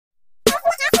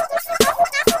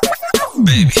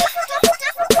baby.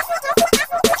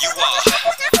 You are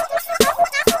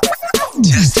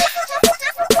just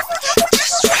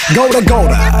right.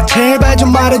 거라 제발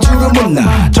좀 말해주는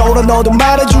문나 저라 너도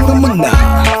말해주는 문나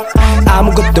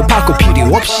아무것도 바꿀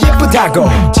필요 없이 예쁘다고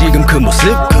지금 그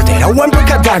모습 그대로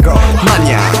완벽하다고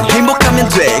마냥 행복하면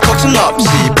돼 걱정 없이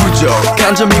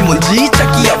부족한 점이 뭔지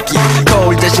찾기 없기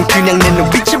거울 대신 그냥 내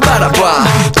눈빛을 바라봐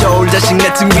저울 대신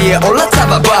내 등 위에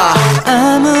올라타봐봐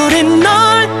아무리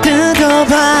널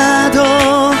뜯어봐도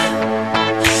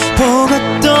보고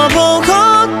또 보고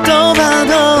또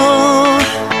봐도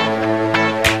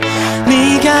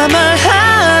네가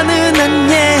말하는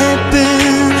안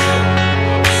예쁜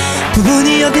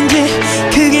부분이 어딘지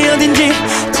그게 어딘지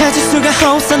찾을 수가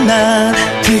없어 난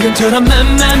지금처럼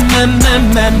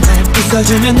맘맘맘맘맘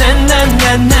웃어주면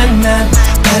난난난난난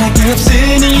바랄게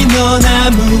없으니 넌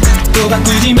아무것도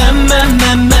바꾸지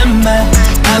맘맘맘맘맘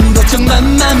아무 걱정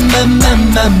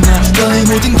맘맘맘맘맘 너의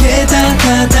모든 게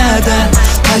다다다다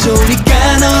다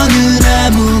좋으니까 너는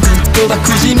아무것도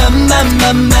바꾸지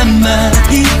맘맘맘맘맘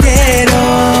이대로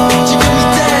지금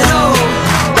이대로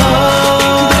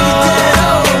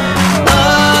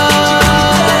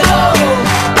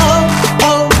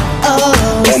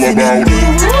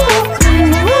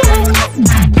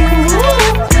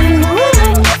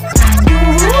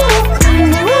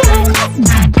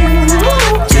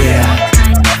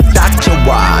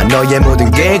너의 모든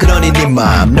게 그러니 네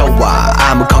맘 너와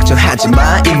아무 걱정하지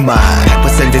마 이만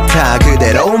 100% 다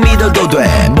그대로 믿어도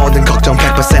돼 모든 걱정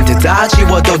 100% 다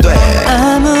지워도 돼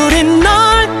아무리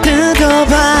널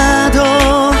뜯어봐도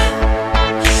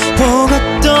보고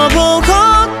또 보고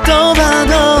또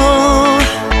봐도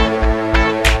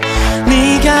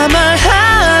네가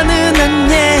말하는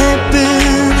안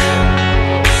예쁜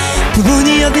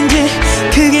부분이 어딘지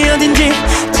그게 어딘지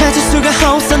찾을 수가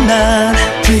없어 난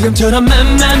지금처럼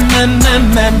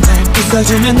맘맘맘맘맘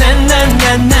웃어주면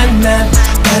난난난난난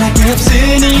바랄게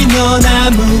없으니 넌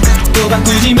아무것도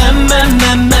바꾸지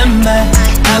맘맘맘맘맘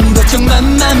아무 걱정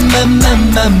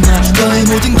맘맘맘맘맘맘 너의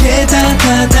모든 게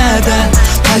다다다다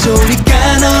다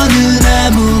좋으니까 너는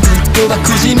아무것도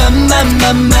바꾸지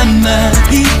맘맘맘맘맘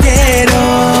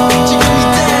이대로 지금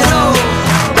이대로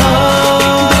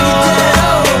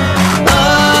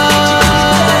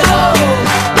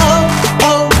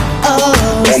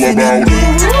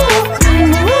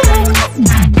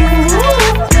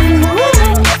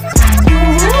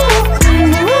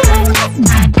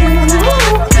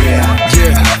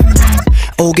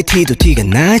오게티도 티가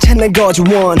날 찾는 거지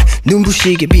원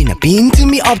눈부시게 빛나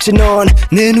빈틈이 없지 넌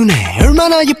내 눈에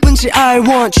얼마나 예쁜지 I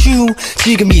want you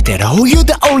지금 이대로 You're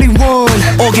the only one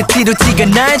오게티도 티가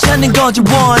날 찾는 거지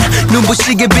원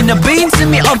눈부시게 빛나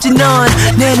빈틈이 없지 넌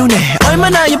내 눈에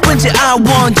얼마나 예쁜지 I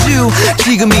want you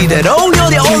지금 이대로 You're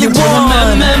the only one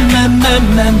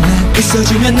맘맘맘맘맘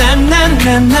웃어주면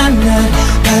난난난난난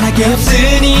바랄게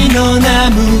없으니 넌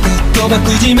아무것도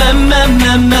바꾸지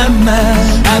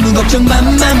맘맘맘맘맘 아무 걱정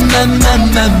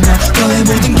맘맘맘맘맘맘 너의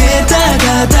모든 게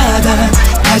다다다다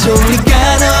다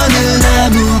좋으니까 너는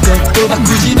아무것도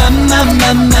바꾸지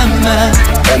맘맘맘맘맘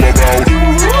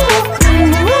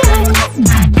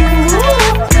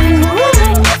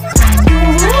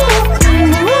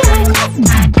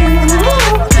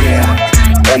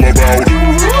All about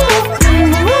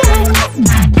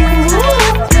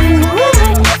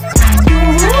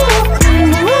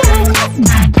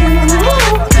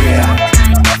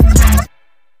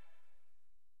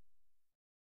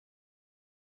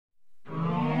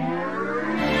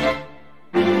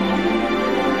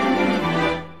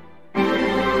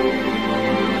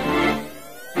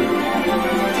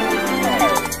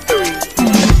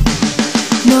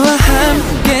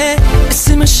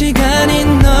시간이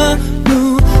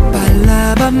너무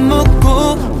빨라 밥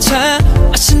먹고 차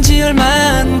마신 지 얼마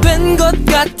안 된 것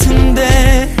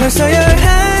같은데 벌써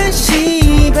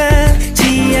 11시 반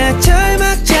지하철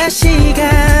막차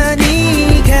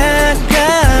시간이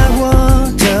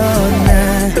가까워져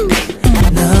나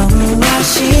너무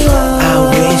아쉬워 I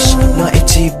wish 너의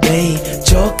집에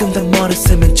조금 더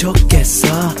멀었으면 좋겠어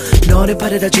너를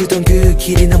바래다 주던 그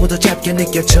길이 너무도 짧게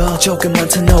느껴져 조금만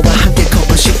더 너와 함께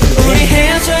걷고 싶은데 우리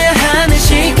헤어져야 하는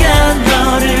시간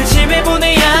너를 집에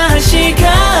보내야 할 시간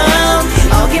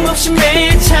어김없이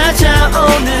매일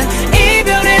찾아오는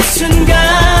이별의 순간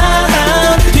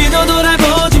뒤도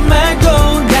돌아보지 말고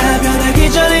나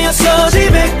변하기 전에였어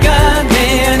집에 가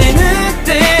내 안에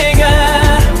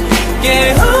늑대가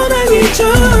깨어나기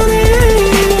전에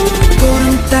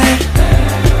보름달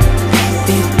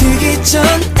이 뜨기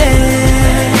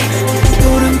전에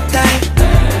보름달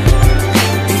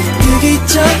이 뜨기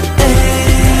전에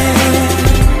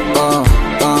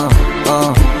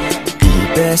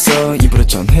있어 입으로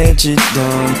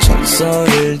전해지던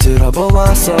전설을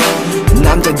들어보아서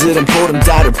남자들은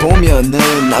보름달을 보면은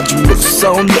아주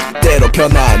무서운 늑대로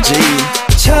변하지.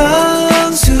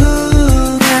 청순한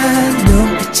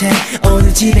눈빛에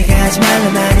오늘 집에 가지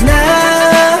말란 말이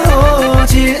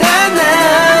나오질 않아.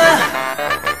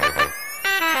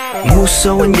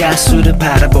 무서운 야수를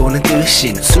바라보는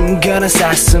듯이 순간의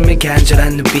사슴의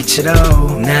간절한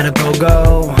눈빛으로 나를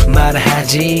보고 말을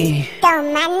하지. 또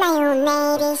만나요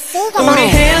내일 이 시간. 우리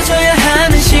헤어져야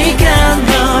하는 시간,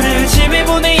 너를 집에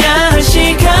보내야 할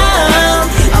시간,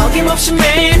 어김없이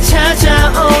매일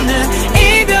찾아오는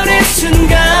이별의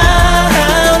순간.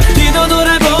 뒤도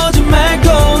돌아보지 말고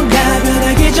나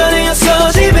변하기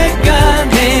전에였어 집에 가.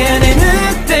 내 안에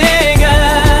늑대가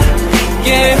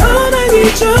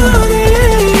깨어나기 전에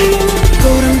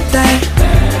보름달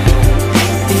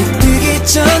이 뜨기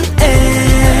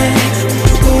전에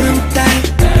보름달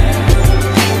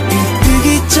이 뜨기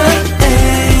전에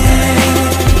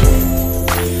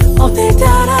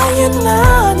오늘따라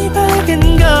유난히 밝은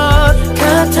것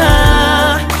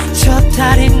같아. 저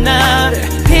달이 나를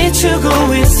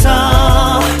비추고 있어.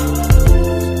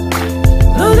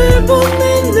 너를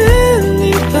보내는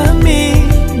이 밤이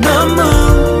너무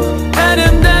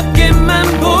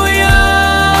아름답게만 보여.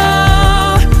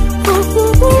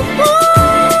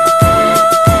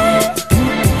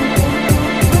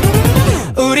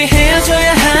 우리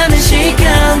헤어져야 하는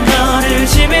시간, 너를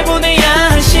집에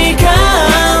보내야 할 시간,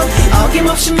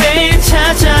 어김없이 매일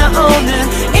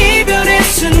찾아오는 이별의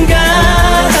순간.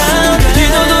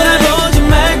 뒤도 돌아보지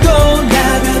말고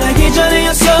나 변하기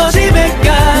전에였어 집에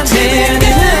가. 내 안에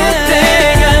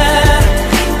늑대가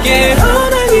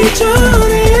깨어나기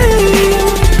전에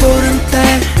보름달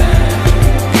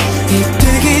이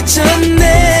뜨기 전에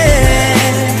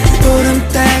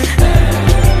보름달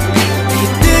이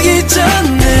뜨기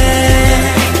전에.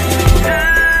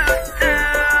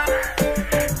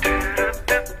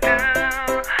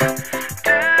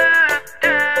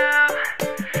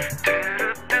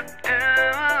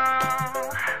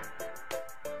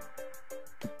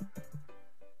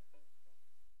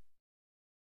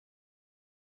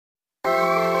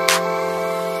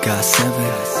 Got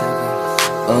seven.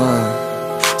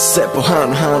 세포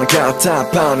하나하나가 다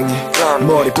반응해.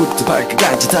 머리부터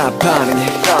발끝까지 다 반응해.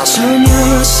 저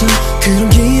녀석 그런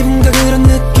기분과 그런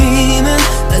느낌은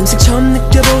난생 처음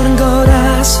느껴보는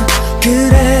거라서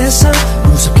그래서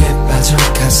무섭게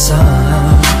빠져갔어.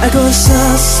 알고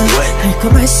있었어 할 거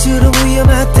말수록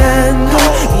위험하단 걸,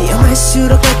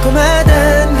 위험할수록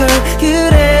달콤하단 걸.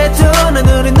 그래도 난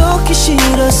너를 놓기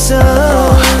싫었어.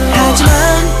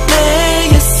 하지만 내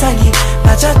예상이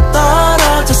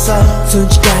맞아떨어졌어.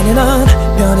 순식간에 넌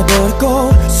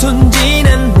변해버렸고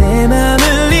순진한 내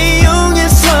맘을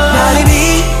이용해서 나를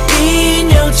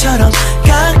인형처럼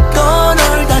갖고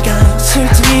놀다가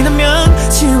슬픔이 나면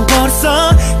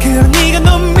지워버렸어. 그런 네가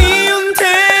너무 미운데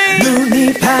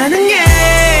눈이 반응해,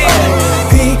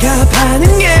 귀가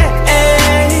반응해.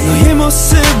 너의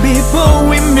모습이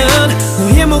보이면,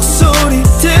 너의 목소리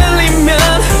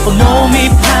들리면 몸이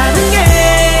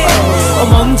반응해,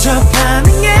 먼저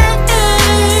반응해.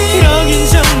 이러긴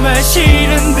정말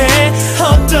싫은데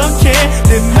어떻게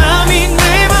내 맘이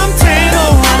내 맘대로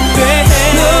안 돼.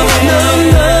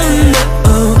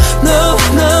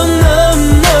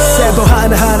 세포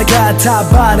하나하나가 다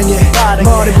반응해.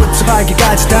 머리부터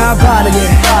발끝까지 다 반응해.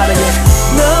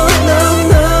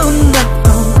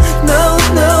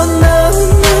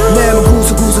 내 몸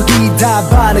구석구석이 다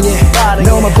반응해.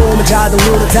 너만 보면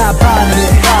자동으로 다 반응해.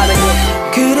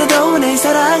 그래도 날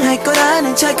사랑할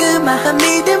거라는 자그마한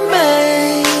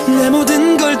믿음에 내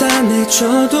모든 걸 다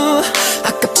내줘도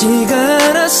아깝지가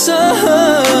않았어.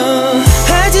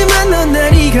 하지만 넌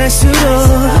날이 갈수록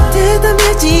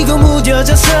대담해지고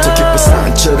무뎌져서 더 깊은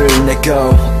상처를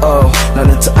내고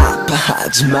나는 더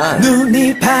아파하지만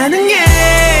눈이 반응해,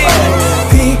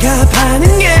 귀가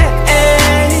반응해.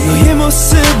 너의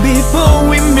모습이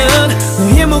보이면,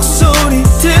 너의 목소리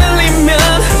들리면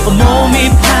몸이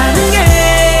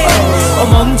반응해,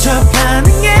 먼저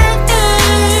반응해.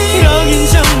 이러긴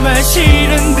정말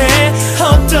싫은데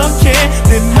어떻게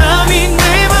내 맘이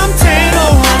내 맘대로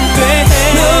안 돼.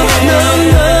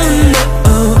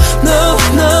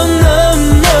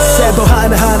 세포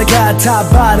하나하나가 다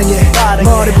반응해.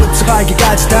 머리부터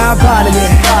발끝까지 다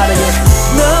반응해.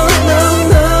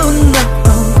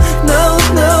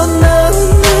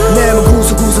 내 몸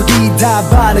구석구석이 다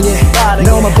반응해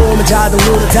너만 보면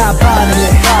자동으로 다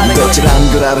반응해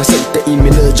덕질한 걸 알았을 때 이미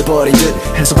늦어버린 듯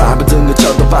해서 발버둥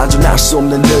쳐도 빠져나올 수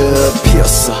없는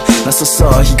늪이었어 나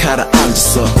서서히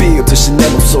가라앉았어 비웃듯이 내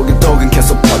몸속에 독은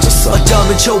계속 퍼졌어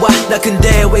어쩌면 좋아 나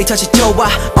근데 왜 다시 좋아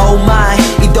Oh my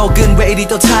이 독은 왜 이리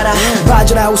더 달아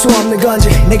빠져나올 수 없는 건지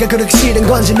내가 그렇게 싫은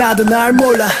건지 나도 날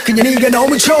몰라 그냥 네가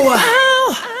너무 좋아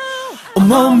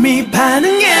온몸이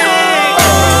반응해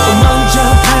먼저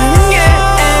반응해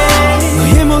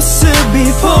너의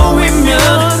모습이 보이면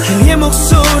너의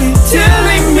목소리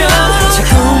들리면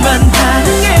자꾸만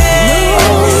반응해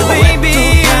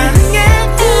Baby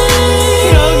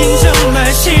이러긴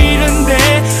정말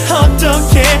싫은데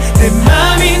어떻게 내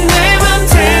맘이 내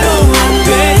맘대로 안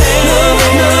돼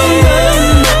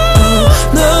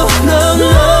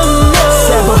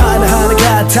세보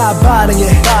하나하나가 다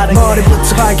반응해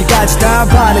머리부터 발끝까지 다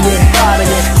반응해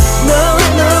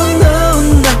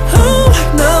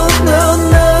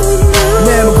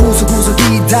내 몸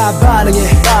구석구석이 다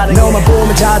반응해 너만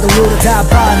보면 자동으로 다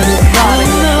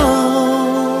반응해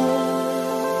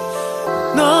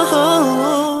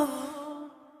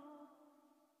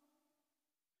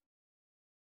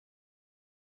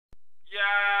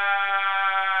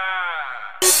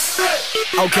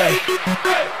Okay,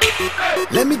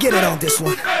 let me get it on this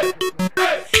one.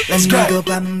 Let's go. 7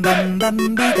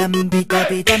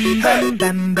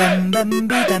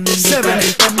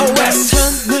 OS.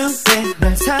 첫눈에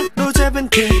날 사로잡은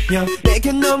그녀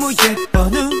내게 너무 예뻐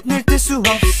눈을 뗄 수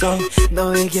없어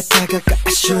너에게 다가가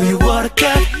I show you what I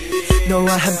got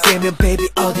너와 함께면 baby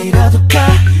어디라도 가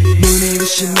눈이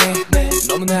부시네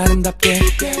너무나 아름답게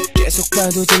계속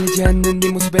봐도 질리지 않는 네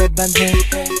모습에 반해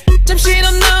잠시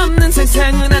넌 없는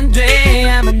세상은 안 돼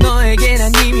아마 너에게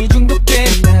난 이미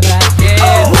중독됐나 봐 yeah.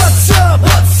 Oh, what's up,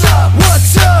 what's up,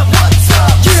 what's up, what's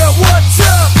up, yeah, what's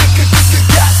up,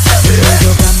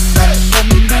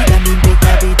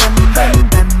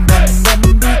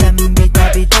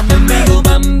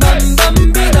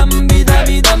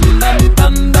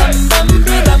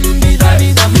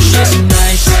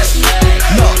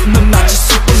 넌 마치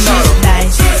슈퍼모델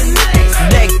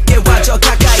내게 와줘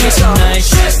가까이서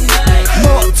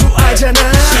모두 알잖아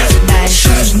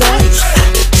She's nice,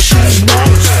 she's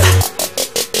nice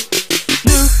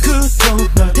누구도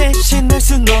널 대신할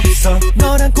순 없어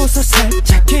너랑고서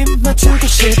살짝 힘 맞추고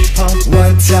싶어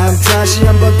One time 다시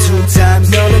한번 two times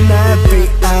너는 나의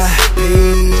VIP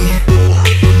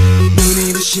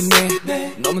눈이 부시네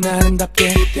너무나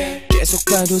아름답게 계속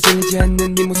봐도 질리지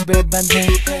않는 네 모습에 반해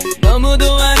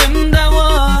너무도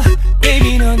아름다워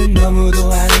Baby 너는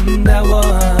너무도 아름다워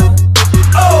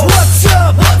Oh, what's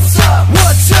up, what's up,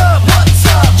 what's up, what's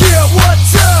up, yeah,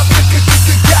 what's up,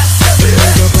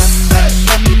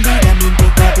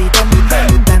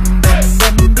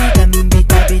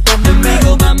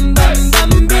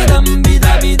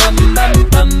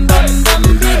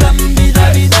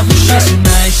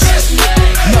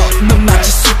 넌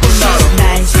마치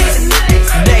슈퍼모델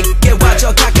내게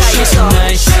와줘 가까이서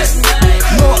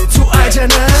모두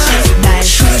알잖아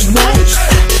She's nice,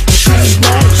 she's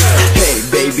nice Hey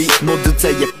baby 모두 다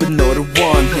예쁜 너를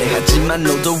원해 하지만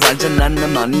너도 알잖아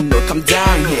나만이 널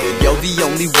감당해 You're the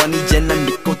only one 이제 난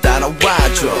믿고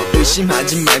따라와줘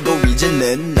의심하지 말고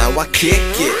이제는 나와 kick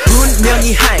it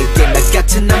분명히 할게 나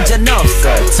같은 남자는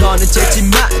없어 더는 재지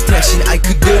마 대신 I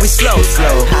could do it slow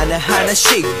slow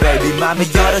하나하나씩 baby 맘에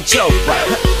열어줘 봐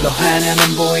너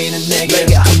하나만 보이는 내게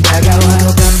좀 다가와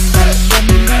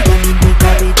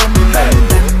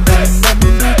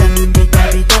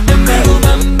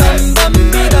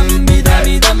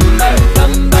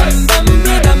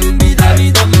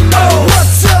Oh,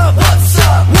 what's up, what's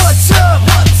up, what's up,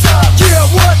 what's up, yeah,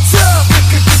 what's up,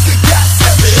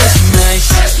 She's nice,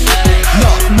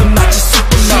 넌 마치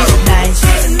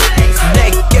슈퍼모델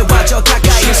내게 와줘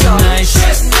가까이서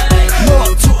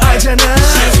모두 알잖아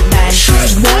She's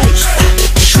nice,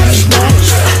 she's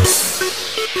nice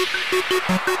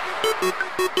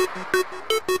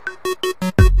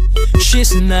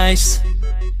She's nice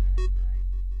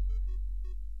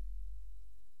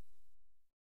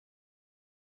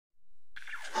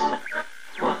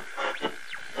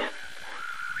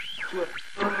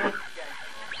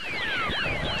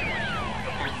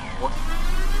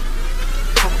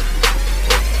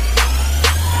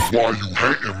Why you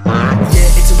hating, man?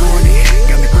 Yeah, it's a warning,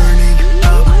 got me burning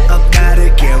up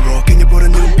나를 깨워 그냥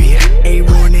보는 눈빛 A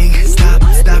warning,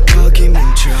 stop 거기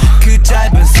멈춰 그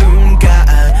짧은 순간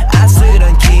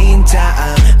아슬한 긴장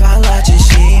발라진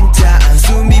심장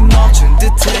숨이 멈춘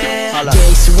듯해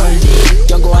Days running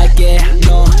경고할게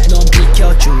넌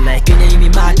비켜줄래 그냥 이미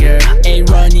my girl A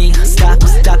running stop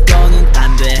너는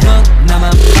안돼 넌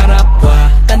나만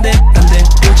바라봐 딴 데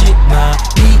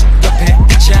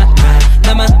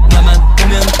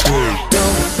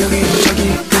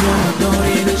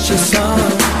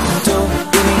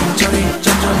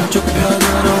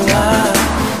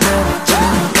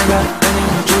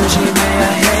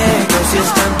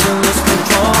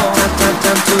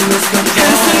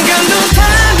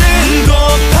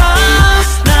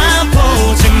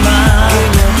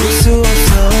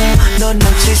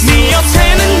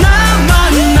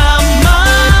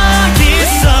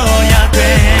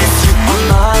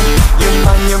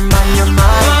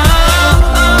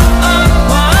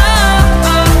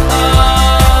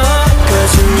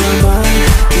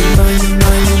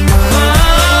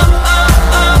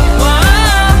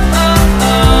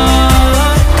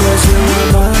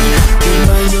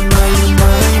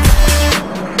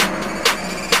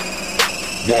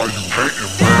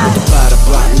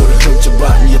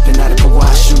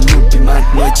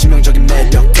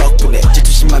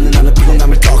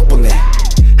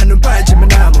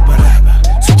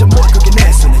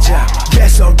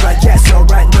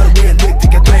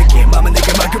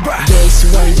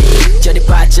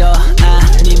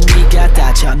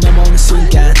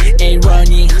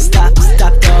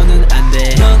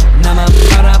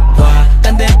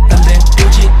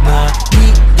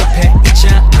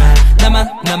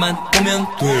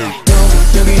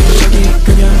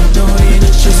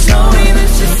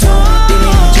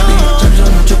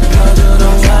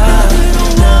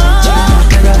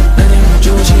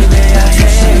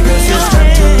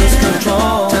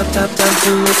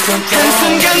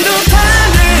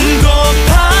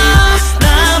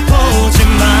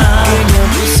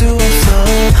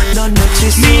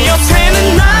놓칠 수 네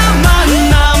옆에는 나만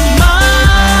남아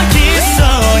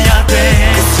있어야 돼.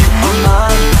 'Cause you are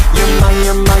mine, you're mine,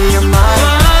 you're mine, you're mine.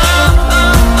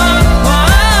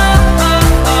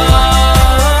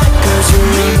 Cause you're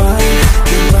mine,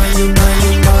 you're mine, you're mine,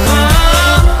 you're mine.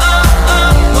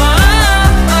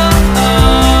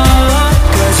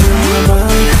 Cause you're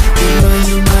mine, you're mine,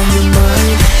 you're mine, you're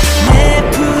mine. 내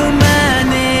품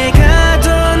안에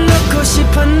가둬놓고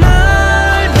싶어 널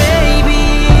baby.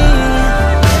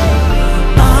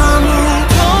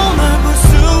 아무도 널 볼 수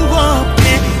없게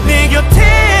내 곁에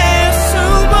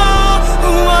숨어.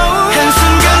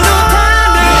 한순간도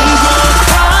다른 곳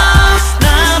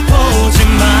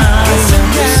바라보지마.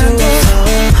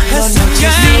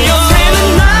 네 옆에는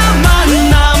나만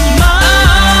남아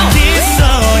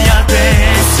있어야 돼.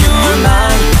 You're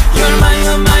mine, you're mine,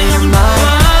 you're mine, you're mine.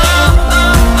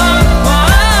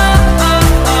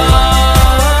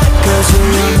 Cause you're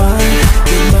mine,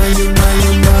 you're mine, you're mine,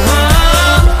 you're mine.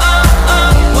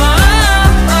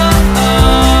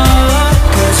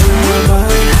 Cause you're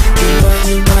mine, you're mine,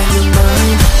 you're mine, you're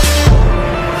mine.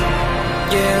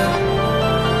 Yeah,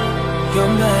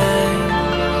 you're mine.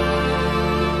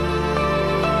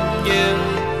 Yeah,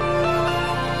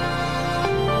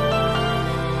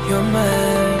 you're mine.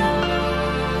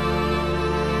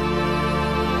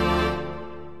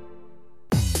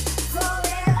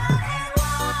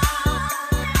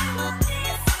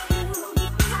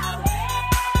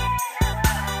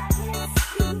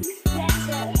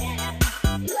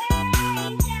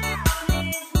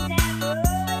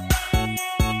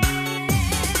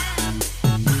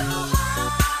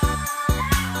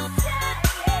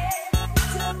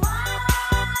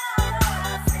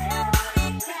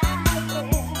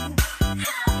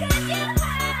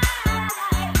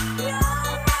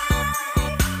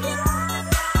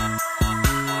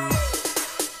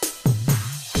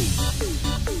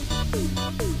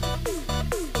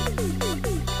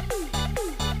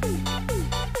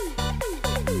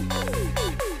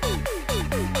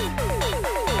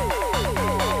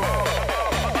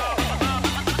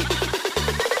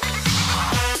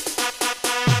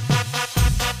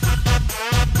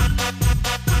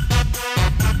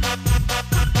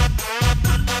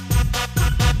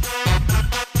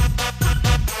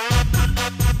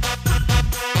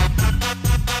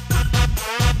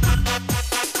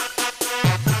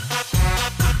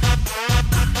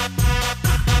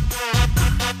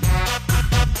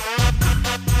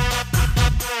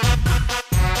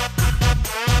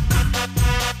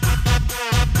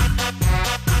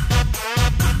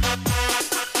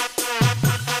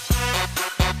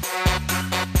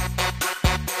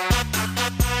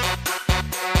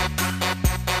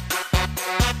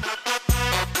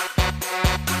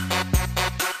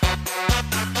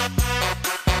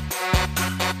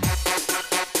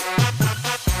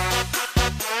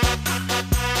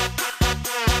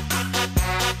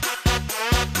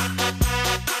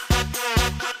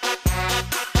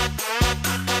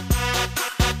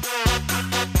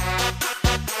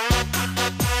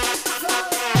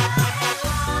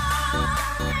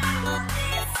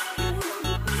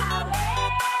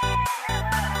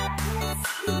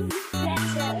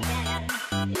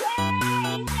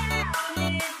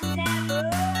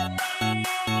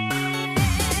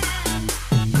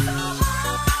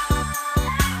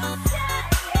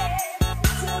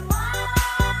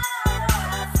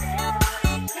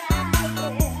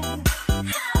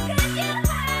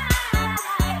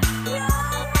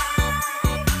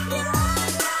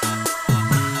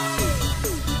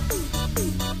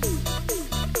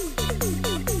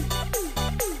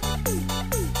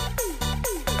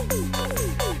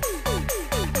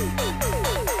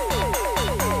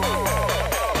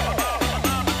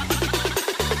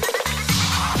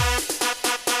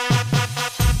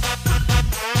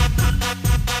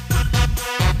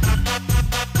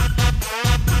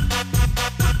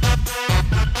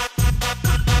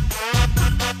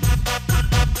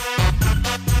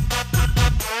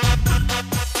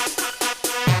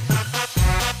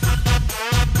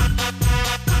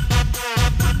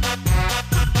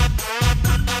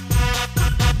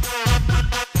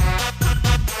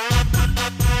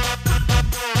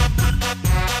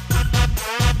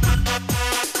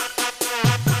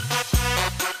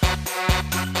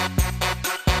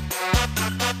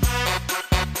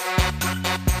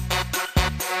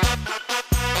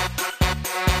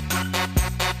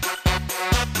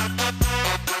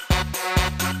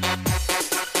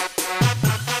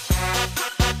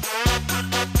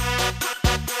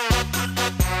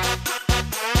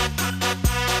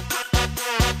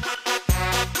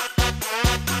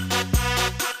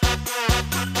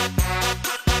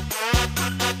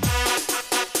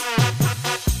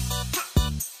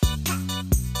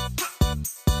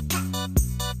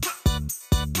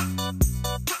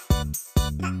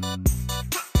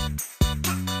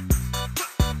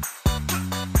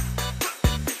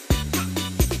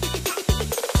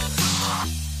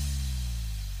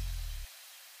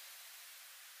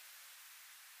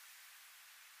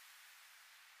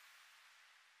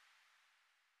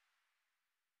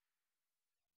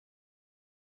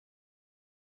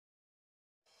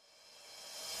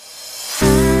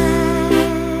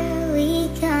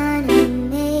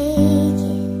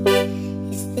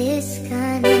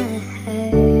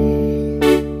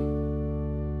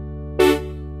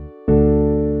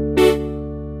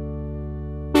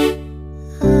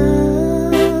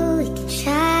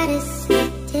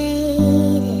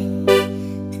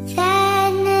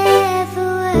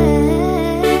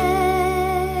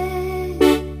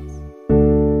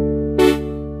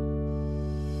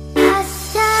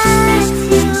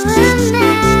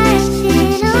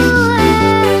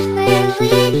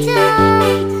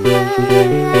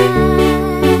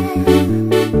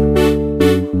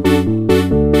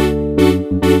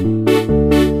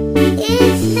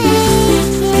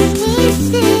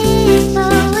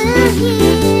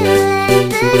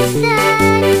 baby.